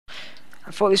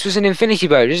I thought this was an infinity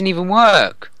bow. It doesn't even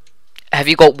work. Have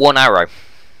you got one arrow?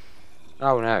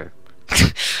 Oh no.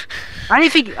 I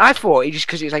didn't think. I thought it just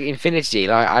because it's like infinity.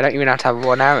 Like I don't even have to have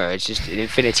one arrow. It's just an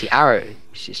infinity arrow.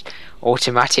 It's just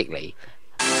automatically.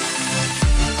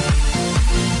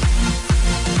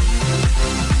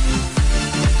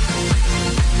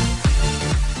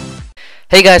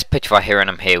 Hey guys, Pitchfire here, and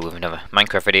I'm here with another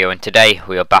Minecraft video, and today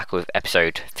we are back with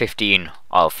episode 15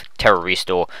 of Terra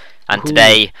Restore, and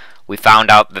today we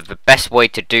found out that the best way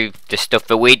to do the stuff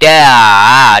that we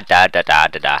did,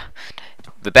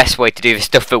 the best way to do the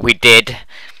stuff that we did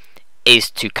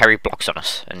is to carry blocks on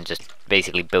us and just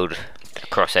basically build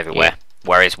across everywhere,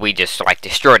 whereas we just like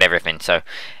destroyed everything. So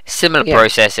similar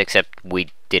process, except we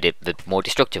did it the more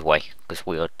destructive way because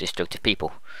we are destructive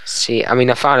people. See, I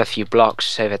mean, I found a few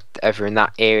blocks over in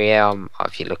that area.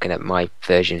 If you're looking at my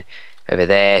version, over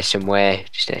there somewhere,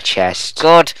 just in a chest.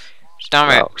 God,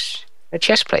 damn it! A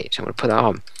chest plate. So I'm gonna put that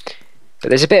on. But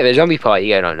there's a bit of a zombie party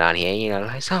going on down here. You know,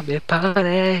 like zombie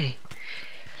party.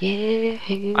 Yeah.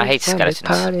 I hate skeletons.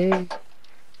 Party.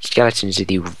 Skeletons are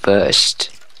the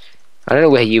worst. I don't know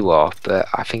where you are, but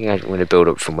I think I'm gonna build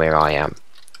up from where I am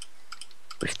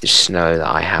with the snow that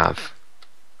I have.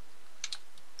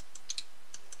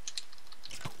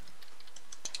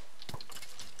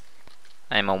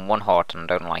 I'm on one heart and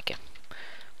I don't like it.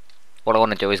 What I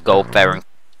want to do is go up there and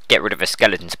get rid of the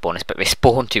skeleton spawners, but they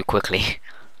spawn too quickly.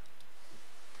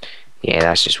 Yeah,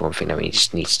 that's just one thing that we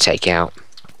just need to take out.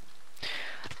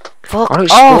 Fuck I don't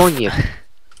off! spawn you.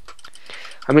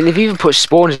 I mean, they've even put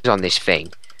spawners on this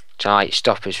thing to like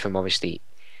stop us from obviously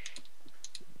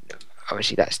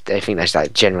that's. I think that's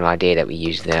that general idea that we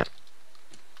use there.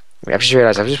 I've just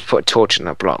realised I've just put a torch on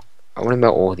that block. I want to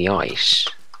melt all the ice.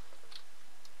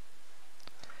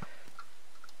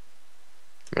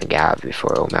 I'm gonna get out of it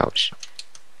before it all melts.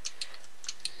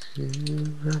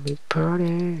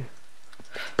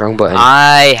 Wrong button.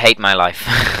 I hate my life.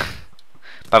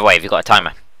 By the way, have you got a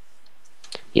timer?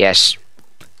 Yes.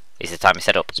 Is the timer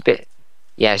set up? It's a bit.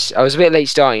 Yes, I was a bit late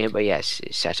starting it, but yes,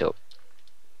 it's set up.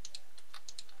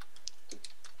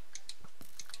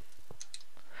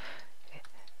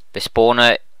 The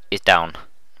spawner is down.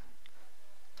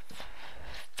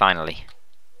 Finally.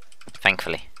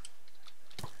 Thankfully.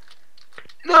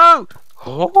 No!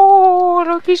 Oh,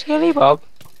 look, he's killing Bob.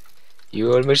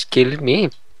 You almost killed me.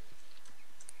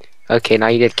 Okay, now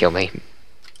you did kill me.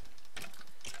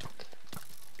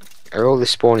 Are all the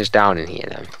spawners down in here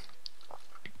then?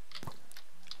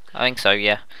 I think so,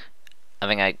 yeah. I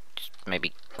think I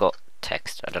maybe got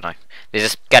text. I don't know. There's a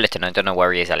skeleton. I don't know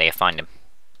where he is, Elliot. Find him.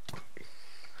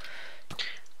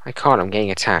 I can't. I'm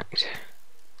getting attacked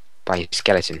by a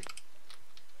skeleton.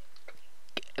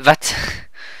 That's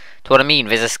what I mean.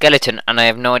 There's a skeleton, and I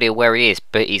have no idea where he is,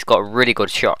 but he's got a really good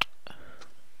shot.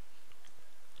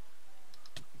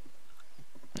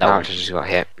 I just got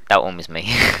hit. That one was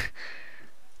me.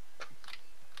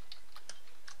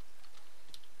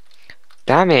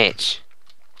 Damn it!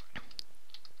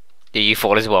 Do you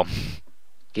fall as well?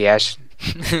 Yes.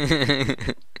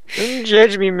 Don't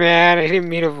judge me, man. I didn't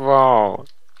mean to fall.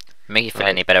 Make you feel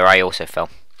any better, I also fell.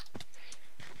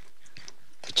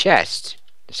 The chest.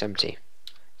 It's empty.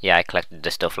 Yeah, I collected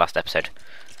the stuff last episode.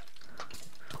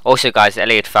 Also, guys,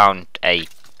 Elliot found a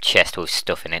chest with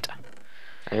stuff in it.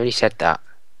 I already said that.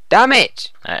 Damn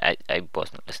it! I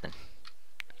wasn't listening.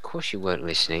 Of course you weren't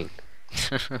listening.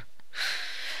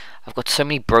 I've got so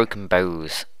many broken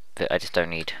bows that I just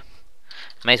don't need.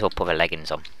 May as well put the leggings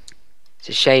on. It's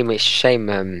a shame. It's a shame.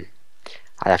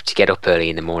 I have to get up early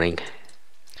in the morning.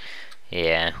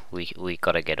 Yeah, we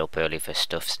gotta get up early for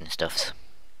stuffs and stuffs.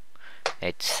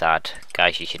 It's sad,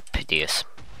 guys. You should pity us.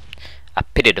 I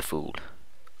pity the fool.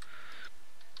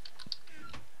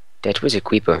 That was a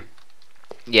creeper.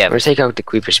 Yeah, I'm gonna take out the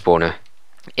creeper spawner.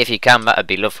 if you can, that'd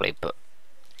be lovely. But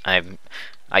I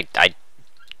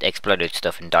exploded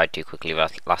stuff and died too quickly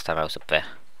last time I was up there.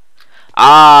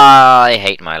 I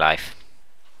hate my life.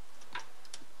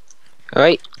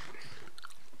 Alright.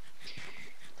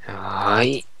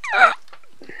 Alright.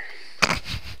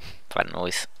 That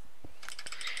noise.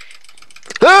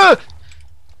 Ah!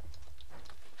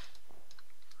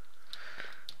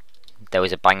 There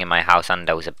was a bang in my house, and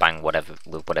there was a bang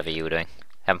with whatever you were doing.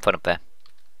 Having fun up there.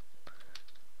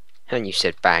 And you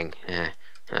said bang.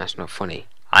 That's not funny.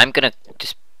 I'm gonna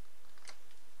just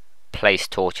place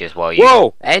torches while you.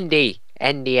 Whoa! Endy,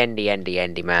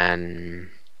 man.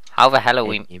 How the hell are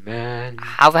we? Endy man.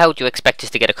 How the hell do you expect us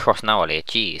to get across now, Elliot?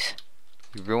 Jeez,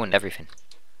 you ruined everything.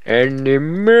 Endy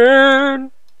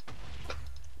man.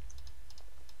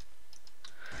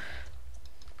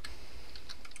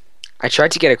 I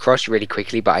tried to get across really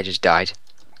quickly, but I just died.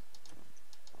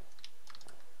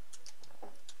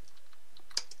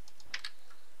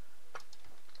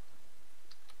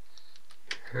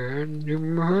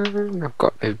 I've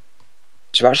got no.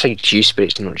 It's about to say juice, but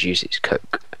it's not juice. It's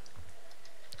Coke.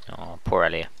 Oh, poor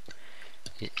Elliot.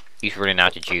 He's running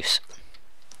out of juice.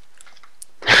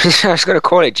 I was gonna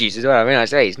call it juice as well. I mean, I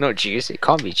say it's not juice. It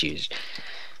can't be juice.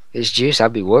 If it's juice,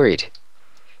 I'd be worried.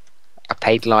 I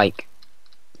paid like,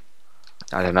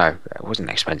 I don't know. It wasn't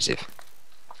expensive.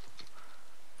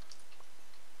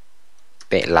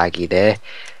 Bit laggy there.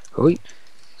 Oi.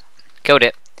 Killed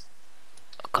it.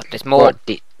 Oh god, there's more.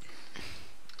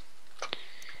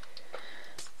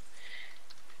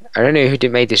 I don't know who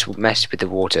made this mess with the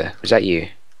water. Was that you?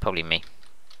 Probably me.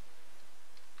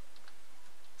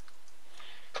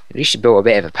 At least you built a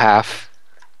bit of a path.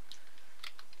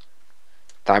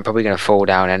 That I'm probably going to fall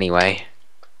down anyway.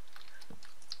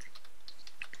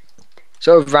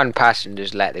 Sort of ran past and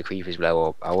just let the creepers blow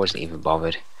up. I wasn't even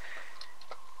bothered.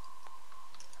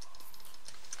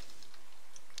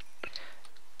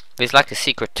 There's like a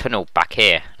secret tunnel back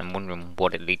here. I'm wondering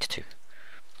what it leads to.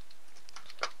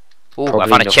 Oh, I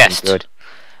found a chest. Good.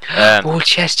 Oh,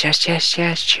 chest. Elliot,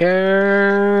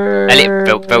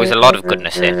 there was a lot of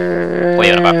goodness here. What are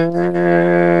you on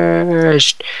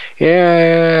about?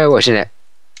 Yeah, what's in it?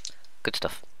 Good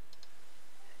stuff.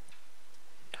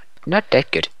 Not that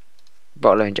good.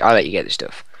 Bottle of I'll let you get the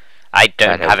stuff. I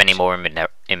don't have any more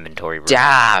inventory room.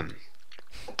 Damn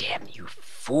you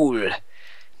fool!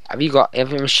 Have you got?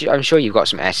 I'm sure you've got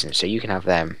some essence, so you can have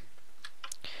them.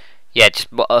 Yeah, just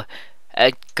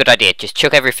a good idea. Just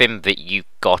chuck everything that you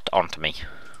got onto me.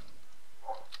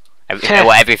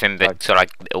 Everything that so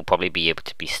like it'll probably be able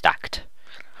to be stacked.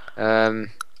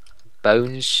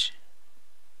 Bones.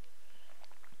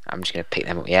 I'm just gonna pick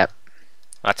them up. Yep.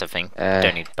 That's a thing.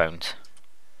 Don't need bones.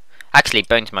 Actually,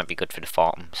 bones might be good for the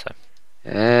farm. So.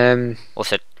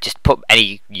 Also, just put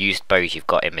any used bows you've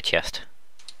got in the chest.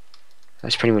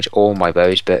 That's pretty much all my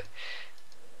bows, but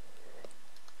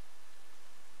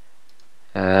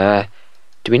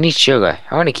do we need sugar?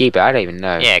 I want to keep it. I don't even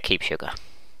know. Yeah, keep sugar.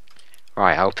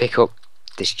 Right, I'll pick up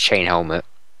this chain helmet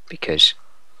because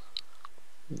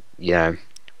you know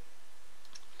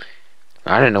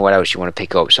I don't know what else you want to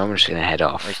pick up, so I'm just gonna head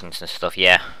off. Reasons and stuff.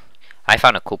 Yeah, I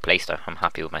found a cool place though. I'm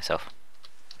happy with myself.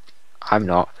 I'm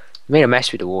not. You made a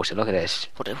mess with the water. Look at this.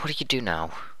 What do you do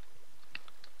now?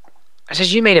 I said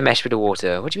you made a mess with the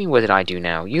water. What do you mean? What did I do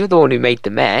now? You're the one who made the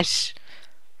mess.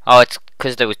 Oh, it's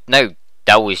because there was no.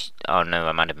 That was. Oh no,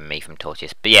 it might have been me from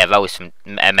torches. But yeah, that was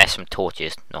a mess from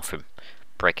torches, not from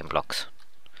breaking blocks.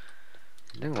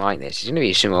 I don't like this. There's gonna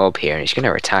be something up here, and it's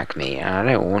gonna attack me, and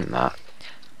I don't want that.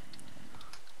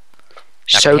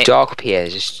 So dark up here.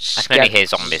 Just I can only hear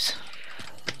zombies.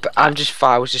 But I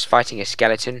was just fighting a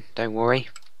skeleton. Don't worry.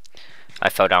 I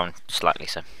fell down slightly,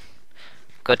 so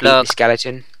good luck. luck. The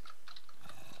skeleton.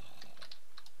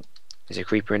 There's a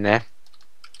creeper in there.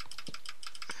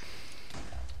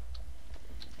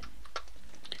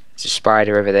 There's a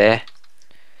spider over there.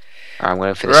 I'm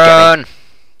going for the skeleton.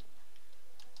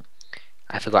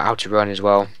 I forgot how to run as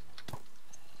well.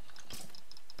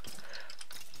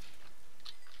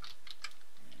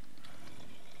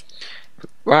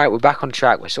 Right, we're back on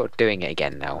track. We're sort of doing it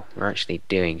again now. We're actually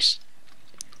doing.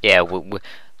 Yeah, we've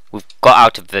got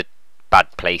out of the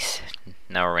bad place.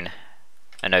 Now we're in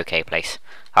an okay place.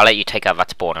 I'll let you take out that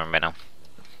spawner in a minute.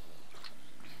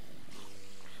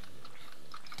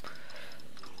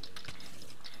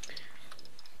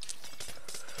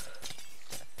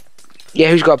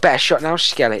 Yeah, who's got a better shot now,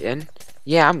 skeleton?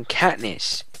 Yeah, I'm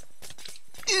Katniss.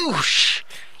 Oosh!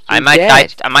 I might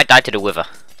die to the wither.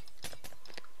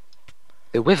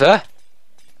 The wither?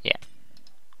 Yeah.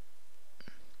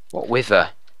 What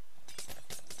wither?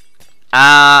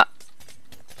 What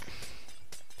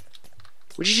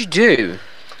did you do?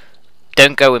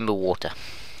 Don't go in the water.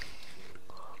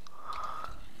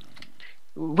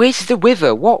 Where's the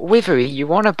wither? What wither are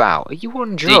you on about? Are you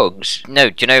on drugs? Do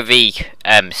you know the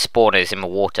spawners in the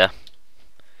water?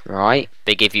 Right.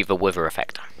 They give you the wither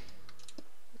effect.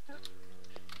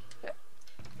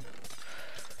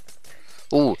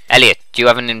 Ooh, Elliot, do you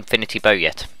have an infinity bow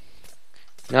yet?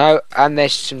 No, and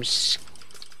there's some.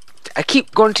 I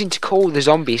keep wanting to call the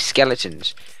zombies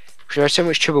skeletons because I have so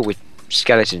much trouble with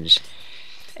skeletons.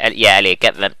 Yeah, Elliot,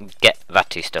 get that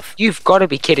two stuff. You've got to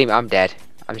be kidding me! I'm dead.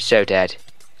 I'm so dead.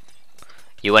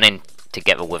 You went in to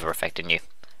get the wither effect, didn't you?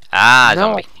 Ah, no.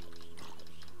 Zombie.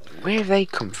 Where have they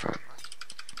come from?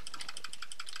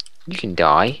 You can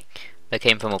die. They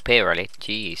came from up here, Elliot.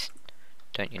 Jeez.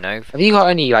 Don't you know? Have you got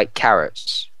any, like,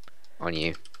 carrots on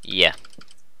you? Yeah.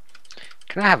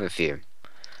 Can I have a few?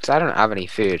 Because I don't have any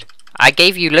food. I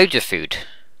gave you loads of food.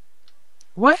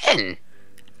 When?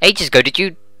 Ages ago, did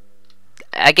you...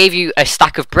 I gave you a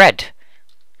stack of bread.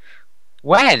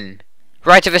 When?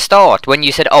 Right at the start, when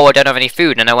you said, "Oh, I don't have any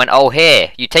food," and I went, "Oh,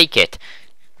 here, you take it."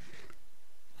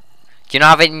 Do you not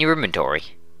have it in your inventory?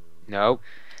 No.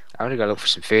 I want to go look for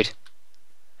some food.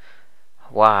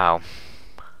 Wow.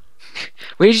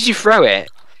 Where did you throw it?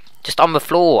 Just on the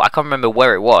floor. I can't remember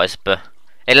where it was, but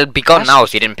it'll be gone now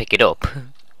if you didn't pick it up.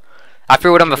 I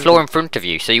threw it on the floor in front of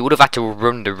you, so you would have had to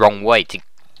run the wrong way to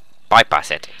bypass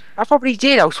it. I probably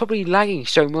did. I was probably lagging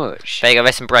so much. There you go.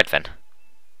 There's some bread then.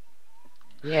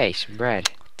 Yay, some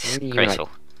bread. Disgraceful.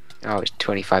 Oh, it's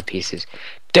 25 pieces.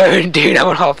 Don't do that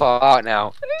one half heart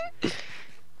now.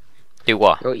 Do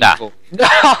what? You're That. evil.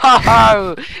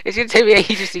 No! It's gonna take me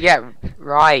ages to get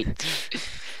right.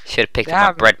 Should have picked up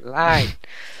my bread. Line.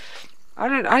 I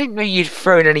didn't know you'd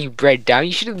thrown any bread down.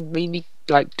 You should have made me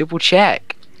like double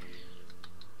check.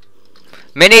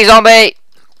 Mini zombie!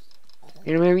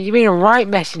 You know, you've been a right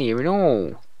mess in here and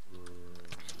all.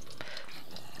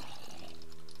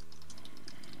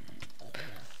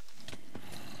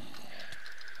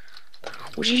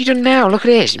 What have you done now? Look at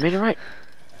this. You made a right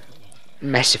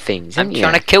mess of things, I'm haven't you?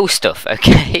 trying to kill stuff,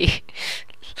 okay?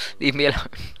 Leave me alone.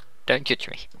 Don't judge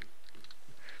me.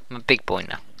 I'm a big boy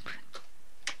now.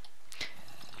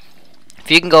 If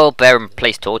you can go up there and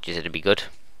place torches, it'd be good.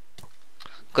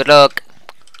 Good luck.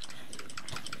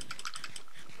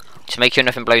 Just make sure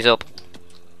nothing blows up.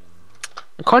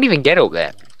 I can't even get up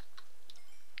there.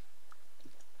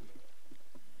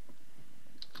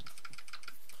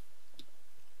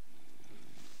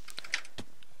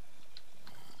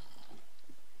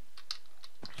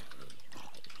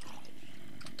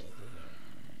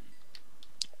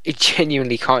 I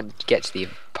genuinely can't get to the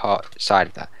side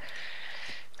of that.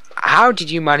 How did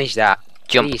you manage that?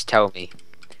 Jump. Please tell me.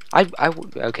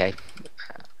 Okay.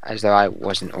 As though I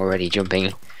wasn't already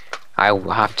jumping. I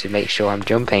will have to make sure I'm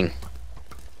jumping.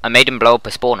 I made him blow up a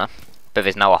spawner, but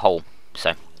there's now a hole,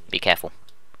 so be careful.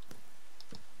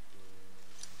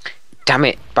 Damn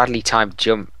it, badly timed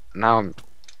jump. Now I'm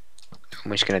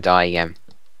almost gonna die again.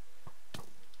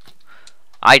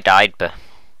 I died, but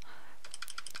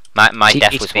my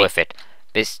death was me. worth it.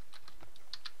 This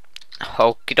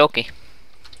okie dokie.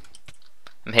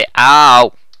 I'm here.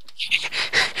 Ow!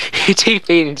 You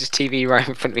TP and just TV right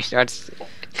in front of me. I just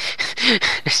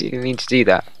you didn't mean to do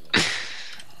that.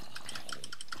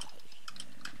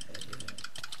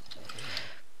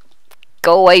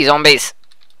 Go away, zombies!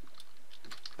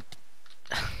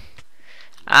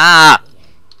 Ah!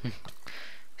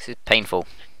 This is painful.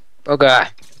 Bugger.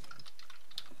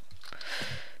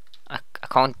 I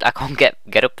can't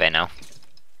get up there now.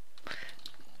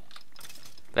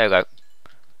 There we go.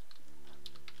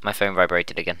 My phone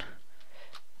vibrated again.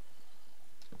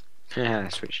 Yeah,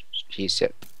 that's what she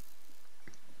said.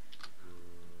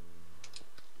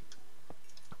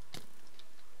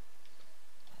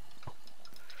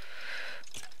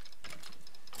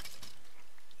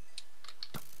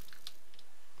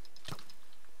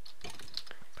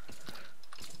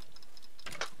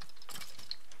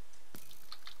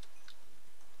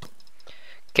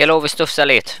 Kill all the stuff,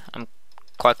 Elliot. I'm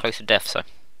quite close to death, so.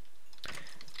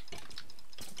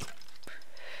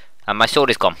 And my sword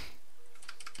is gone.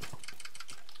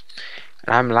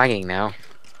 I'm lagging now.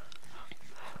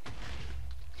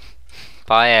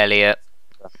 Bye, Elliot.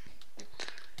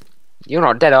 You're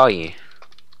not dead, are you?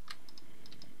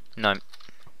 No. Of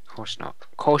course not.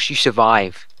 Of course you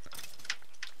survive.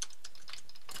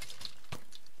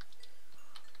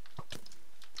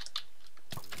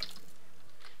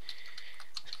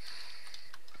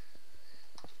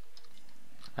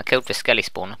 I killed the skelly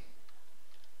spawner.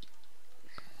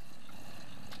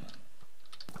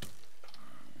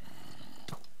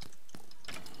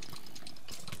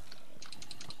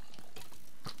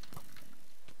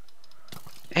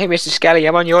 Hey, Mr. Skelly,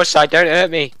 I'm on your side. Don't hurt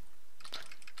me.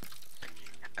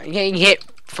 I'm getting hit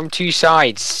from two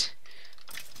sides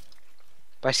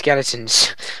by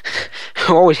skeletons.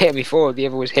 One was hitting me forward, the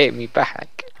other was hitting me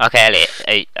back. Okay,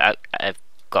 Elliot, I've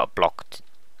got a block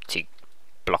to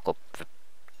block up the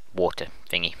water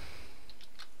thingy.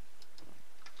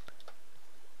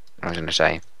 I was gonna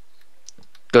say,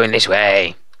 going this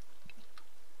way.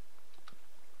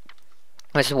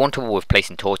 There's one trouble with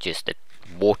placing torches. The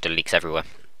water leaks everywhere.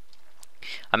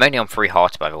 I'm only on 3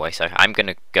 hearts, by the way, so I'm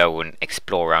gonna go and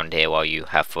explore around here while you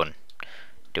have fun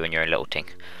doing your own little thing.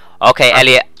 Okay,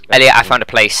 Elliot, I found a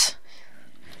place.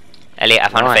 Elliot, I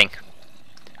found a thing.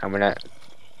 I'm gonna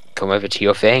come over to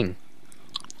your thing.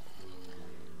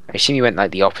 I assume you went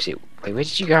like the opposite. Wait, where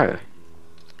did you go?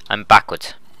 I'm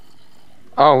backwards.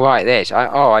 Oh, right, this.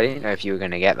 I didn't know if you were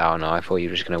gonna get that or not. I thought you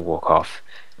were just gonna walk off.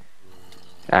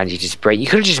 And you just break. You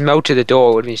could have just melted the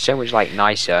door. It would have been so much like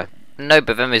nicer. No,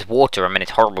 but then there's water. I mean,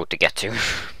 it's horrible to get to.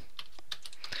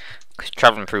 Because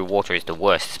travelling through water is the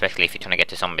worst, especially if you're trying to get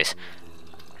to zombies.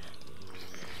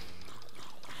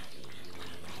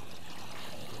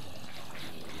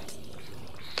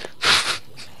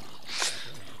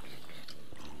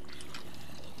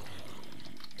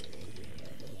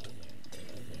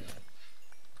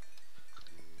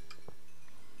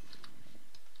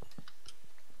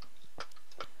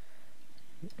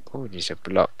 Oh, there's a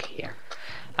block here.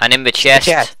 And in the chest,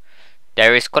 chest.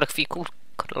 there is quite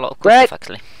a lot of good Bread. stuff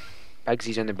actually.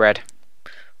 Bugsy's on the bread.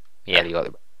 Yeah. You got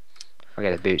the. I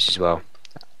get the boots as well.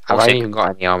 Have Also- I even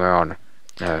got any armor on?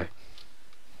 No.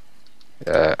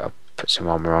 I'll put some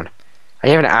armor on. I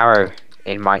have an arrow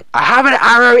in my. I have an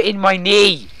arrow in my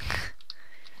knee.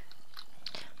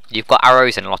 You've got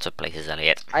arrows in lots of places,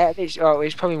 Elliot.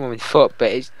 It's probably more with foot,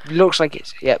 but it looks like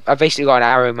it's. Yeah, I basically got an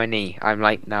arrow in my knee. I'm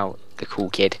like now the cool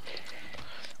kid.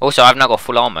 Also, I've now got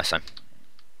full armor, so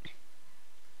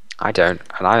I don't,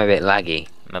 and I'm a bit laggy.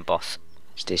 I'm a boss.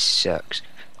 This sucks.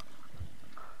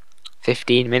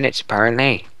 15 minutes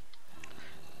apparently.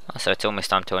 Oh, so it's almost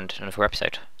time to end another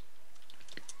episode.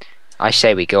 I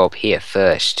say we go up here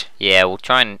first. Yeah, we'll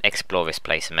try and explore this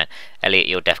place a minute. Elliot,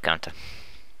 your death counter.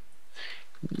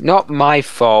 Not my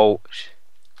fault.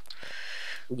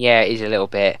 Yeah, it is a little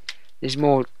bit. There's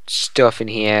more stuff in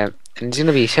here, and there's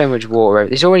gonna be so much water.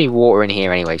 There's already water in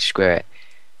here anyway. Screw it.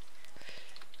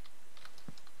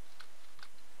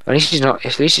 At least it's not.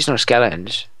 At least it's not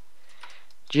skeletons.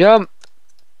 Jump!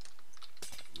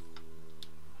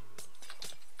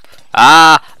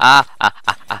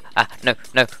 No,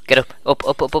 no, get up, up.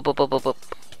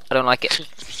 I don't like it.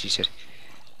 She said.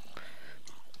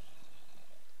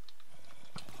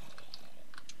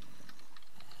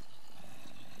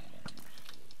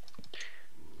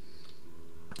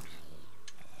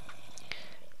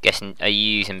 Guessing, are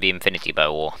you using the Infinity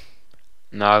bow or?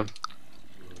 No.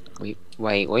 Wait,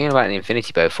 what are you on about an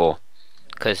infinity bow for?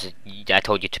 Because I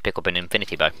told you to pick up an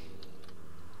Infinity bow.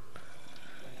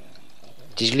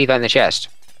 Did you leave that in the chest?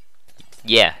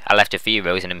 Yeah, I left it for you.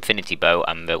 There was an Infinity bow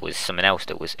and there was something else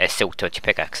that was a Silk Touch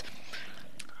pickaxe.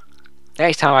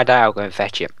 Next time I die, I'll go and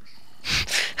fetch it.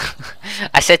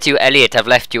 I said to you, Elliot, I've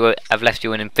left you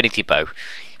an Infinity bow,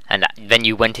 and then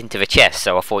you went into the chest,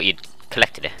 so I thought you'd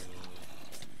collected it.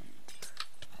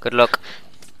 Good luck.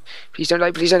 Please don't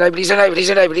die, please don't die, please don't die, please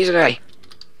don't die, please don't die.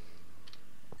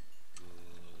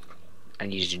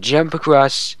 And you just jump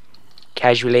across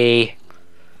casually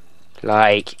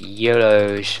like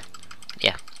YOLOs.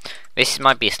 Yeah. This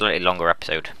might be a slightly longer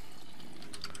episode.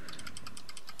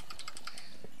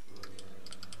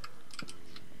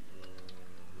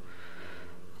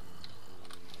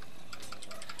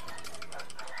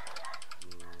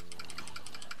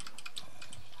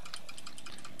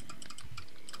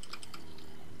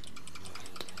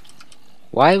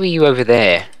 Why were you over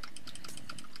there?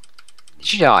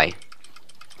 Did you die?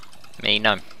 Me,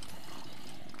 no. I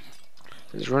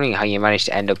was wondering how you managed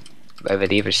to end up over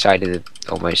the other side of the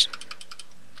almost.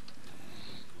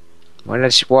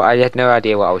 What I had no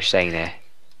idea what I was saying there.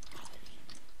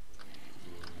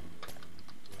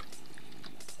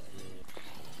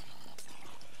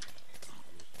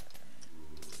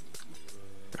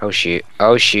 Oh shoot!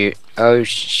 Oh shoot! Oh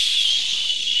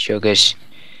sugars!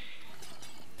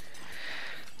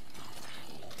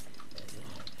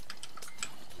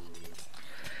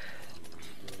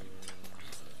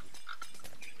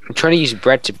 I'm trying to use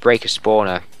bread to break a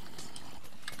spawner.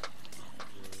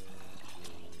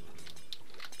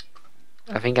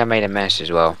 I think I made a mess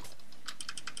as well.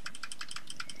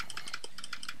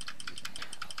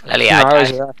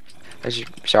 Elliot,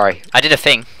 sorry. I did a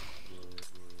thing.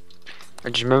 I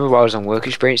just remember while I was on work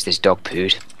experience, this dog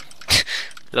pooed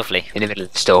Lovely. in the middle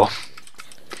of the store.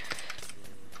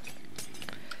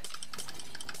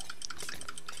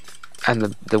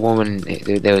 And the woman,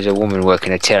 there was a woman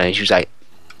working a till, and she was like,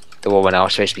 the woman I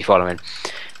was supposed to be following.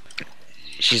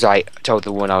 She's like, told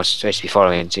the woman I was supposed to be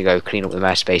following to go clean up the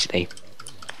mess, basically.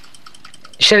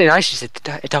 She said it nice. She said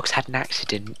the dog's had an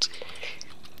accident.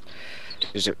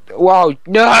 Whoa!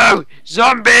 No!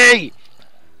 Zombie!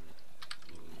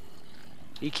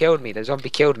 He killed me. The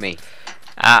zombie killed me.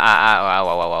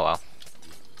 Ow.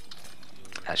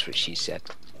 That's what she said.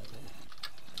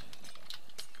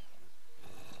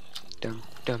 Dum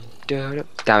dum dum.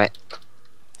 Damn it.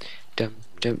 Dum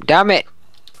dum. Damn it.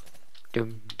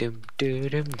 Dum dum dum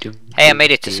dum dum. Hey, I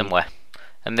made it to somewhere,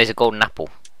 and there's a golden apple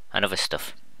and other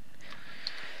stuff.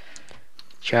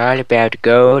 Charlie about to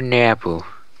go apple.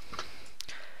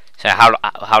 So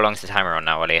how long's the timer on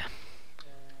now, Elliot?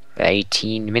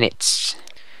 18 minutes.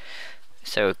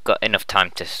 So we've got enough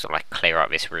time to sort of like clear out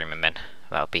this room, and then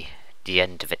that'll be the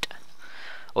end of it.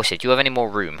 Also, do you have any more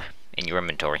room in your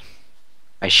inventory?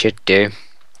 I should do.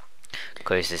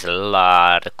 Because there's a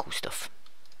lot of cool stuff.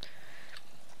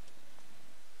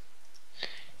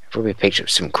 Probably picked up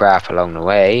some crap along the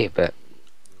way, but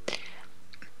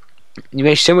you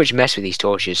make so much mess with these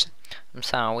torches. I'm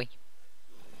sorry.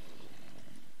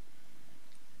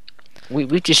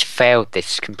 We've just failed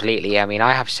this completely. I mean,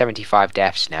 I have 75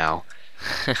 deaths now.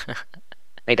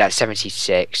 Make that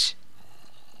 76.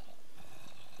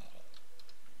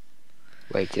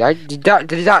 Wait, did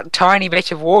that tiny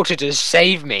bit of water just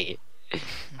save me?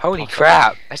 Holy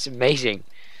crap, that's amazing.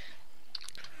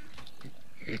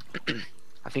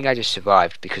 I think I just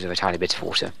survived because of a tiny bit of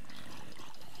water.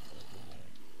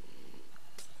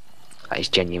 That is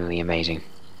genuinely amazing.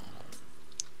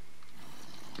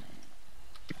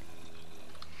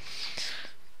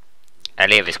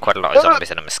 Elliot, there's quite a lot of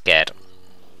zombies and I'm scared.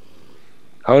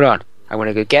 Hold on, I want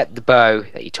to go get the bow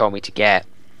that you told me to get,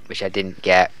 which I didn't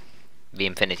get. The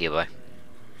Infinity bow.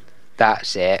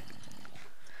 That's it.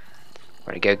 I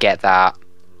want to go get that,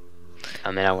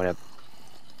 and then I want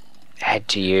to head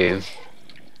to you.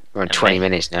 We're on 20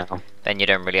 minutes now. Then you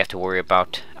don't really have to worry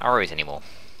about arrows anymore.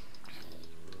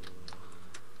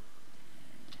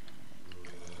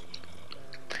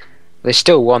 There's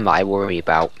still one that I worry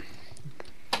about.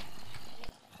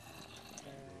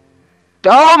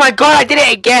 Oh my god, I did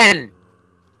it again!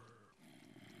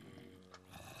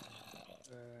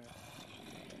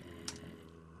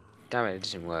 Damn it, it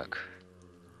doesn't work.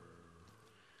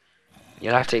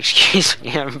 You'll have to excuse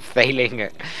me, I'm failing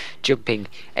at jumping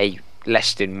a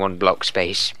less than 1 block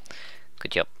space.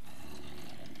 Good job.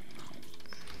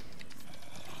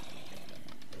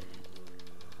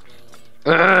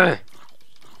 Ugh.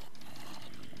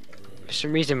 For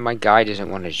some reason my guy doesn't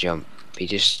want to jump. He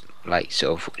just like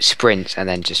sort of sprints and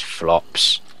then just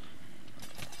flops.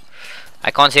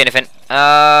 I can't see anything.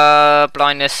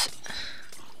 Blindness.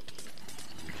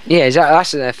 Yeah,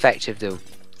 that's an effect of the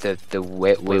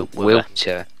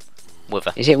wilter.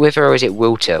 Wither. Is it wither or is it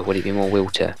wilter? Would it be more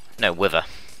wilter? No, wither.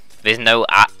 There's no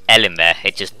L in there.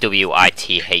 It's just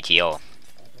W-I-T-H-E-R.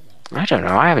 I don't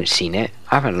know. I haven't seen it.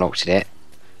 I haven't looked at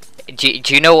it.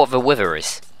 Do you know what the wither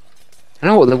is? I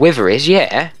know what the wither is.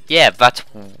 Yeah. Yeah, that's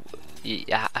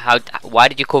how. Why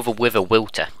did you call the wither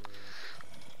wilter?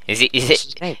 Is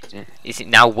it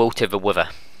now Walter the Wither?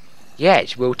 Yeah,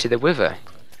 it's Walter the Wither.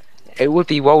 It would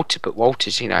be Walter, but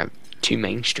Walter's, you know, too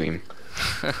mainstream.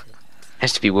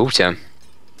 Has to be Walter.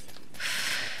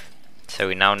 So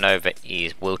we now know that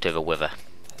he's Walter the Wither.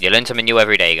 You learn something new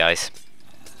every day, guys.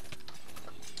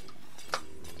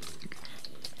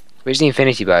 Where's the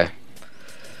Infinity bow?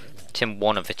 It's in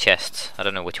one of the chests. I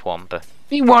don't know which one, but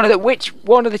which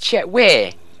one of the chests?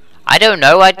 Where? I don't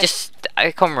know. I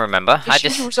can't remember.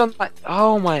 Was on like,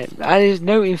 oh my! There's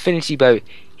no Infinity bow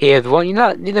here. The one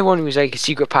the one who was like a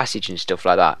secret passage and stuff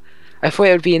like that. I thought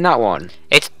it would be in that one.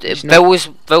 There was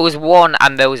one,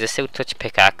 and there was a silk touch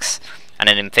pickaxe and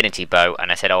an Infinity bow,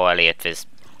 and I said, "Oh, Elliot, there's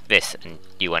this," and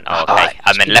you went, "Oh, okay,"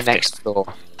 and then left next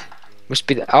door. Must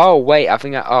be. Oh wait, I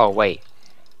think. Oh wait.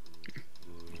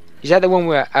 Is that the one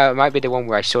where? It might be the one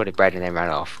where I saw the bread and then ran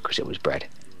off because it was bread,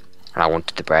 and I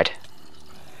wanted the bread.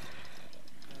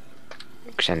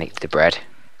 Because I nicked the bread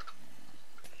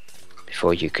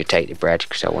before you could take the bread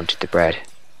because I wanted the bread.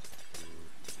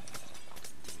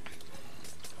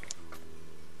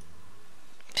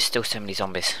 There's still so many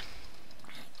zombies.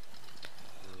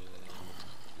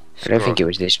 I don't think it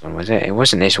was this one, was it? It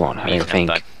wasn't this one, I don't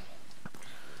think.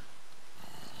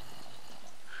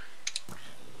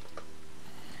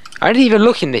 I didn't even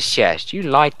look in this chest. You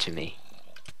lied to me.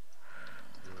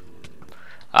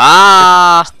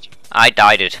 Ah! I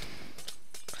died it.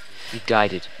 You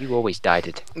died it. You always died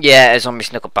it. Yeah, a zombie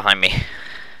snuck up behind me.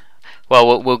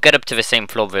 Well, we'll get up to the same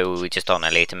floor that we were just on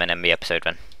later and end the episode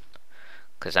then.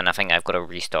 Because then I think I've got to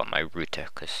restart my router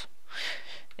because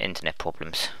internet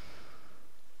problems.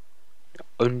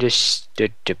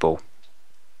 Understandable.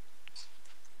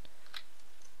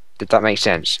 Did that make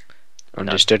sense?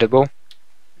 Understandable?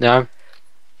 No?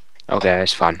 Okay,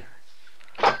 that's fine.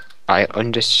 I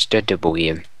understandable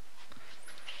you.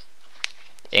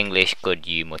 English good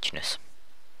you muchness.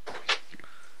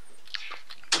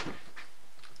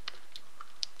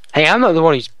 Hey, I'm not the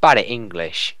one who's bad at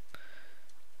English.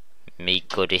 Me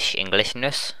goodish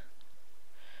Englishness?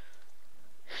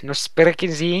 No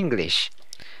speaking the English.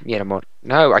 Mi amor.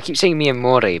 No, I keep saying mi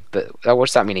amore, but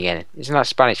what's that mean again? Isn't that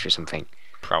Spanish for something?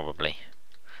 Probably.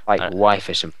 Like wife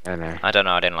or something, I don't know. I don't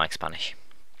know, I didn't like Spanish.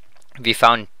 Have you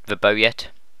found the bow yet?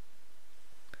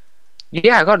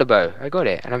 Yeah, I got the bow. I got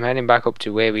it. And I'm heading back up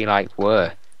to where we, like,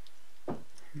 were.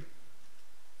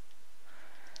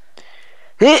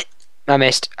 I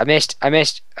missed. I missed. I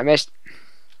missed. I missed.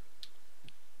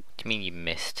 What do you mean you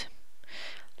missed?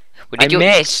 Well, I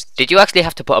missed. Did you actually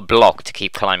have to put a block to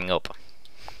keep climbing up?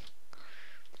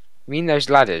 You mean those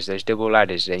ladders, those double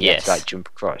ladders, and you have Yes. to like jump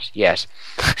across? Yes.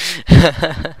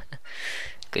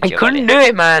 Good I job, couldn't Elliot. do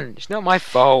it, man. It's not my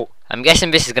fault. I'm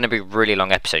guessing this is going to be a really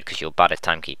long episode because you're bad at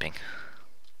timekeeping.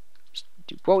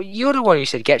 Well, you're the one who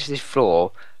said get to this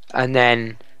floor, and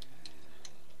then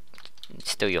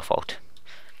It's still your fault.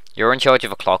 You're in charge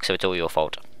of a clock, so it's all your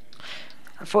fault.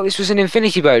 I thought this was an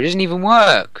infinity bow. It doesn't even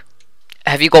work.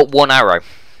 Have you got one arrow?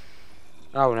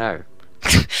 Oh no.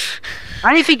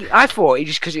 I didn't think. I thought it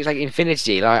just because it's like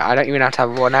infinity. Like I don't even have to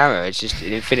have one arrow. It's just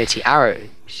an infinity arrow.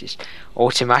 It's just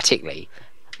automatically.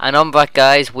 And on that,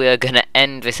 guys, we are going to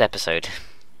end this episode.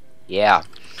 Yeah.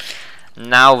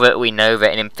 Now that we know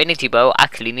that an infinity bow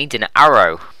actually needs an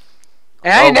arrow.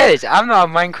 And I didn't know this. I'm not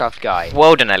a Minecraft guy.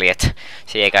 Well done, Elliot.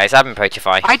 So yeah, guys, I've been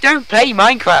Poachify. I don't play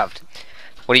Minecraft.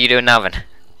 What are you doing now, then?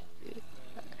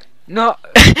 Not.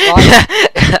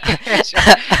 I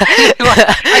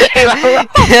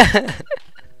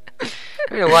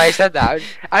don't know why I said that.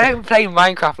 I don't play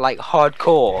Minecraft like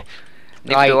hardcore.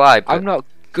 Neither do I. But... I'm not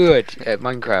good at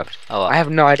Minecraft. Oh, well. I have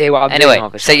no idea what I'm doing.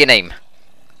 Anyway, say your name.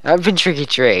 I've been Tricky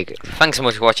Trig. Thanks so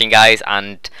much for watching, guys,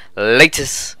 and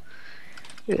latest.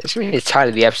 It's really the title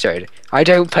of the episode. I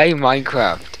don't play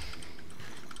Minecraft.